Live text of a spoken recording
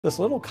This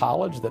little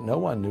college that no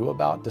one knew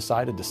about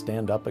decided to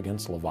stand up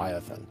against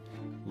Leviathan.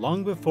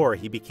 Long before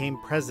he became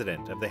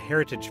president of the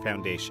Heritage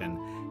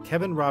Foundation,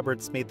 Kevin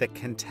Roberts made the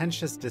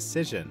contentious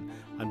decision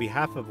on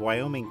behalf of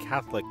Wyoming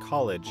Catholic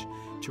College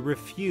to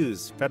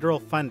refuse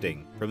federal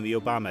funding from the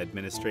Obama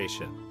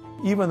administration.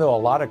 Even though a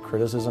lot of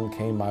criticism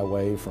came my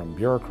way from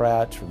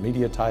bureaucrats, from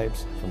media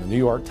types, from the New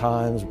York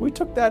Times, we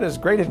took that as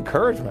great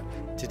encouragement.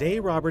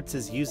 Today, Roberts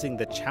is using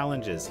the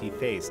challenges he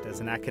faced as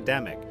an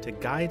academic to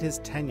guide his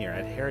tenure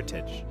at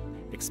Heritage,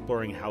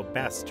 exploring how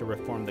best to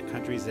reform the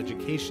country's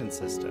education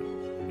system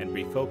and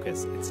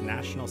refocus its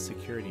national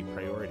security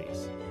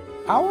priorities.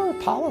 Our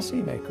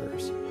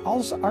policymakers,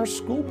 our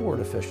school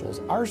board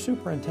officials, our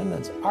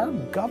superintendents, our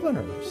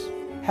governors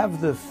have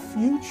the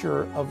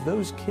future of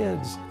those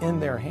kids in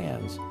their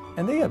hands,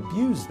 and they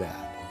abuse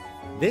that.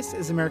 This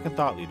is American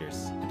Thought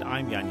Leaders, and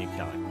I'm Yanya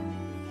Kellett.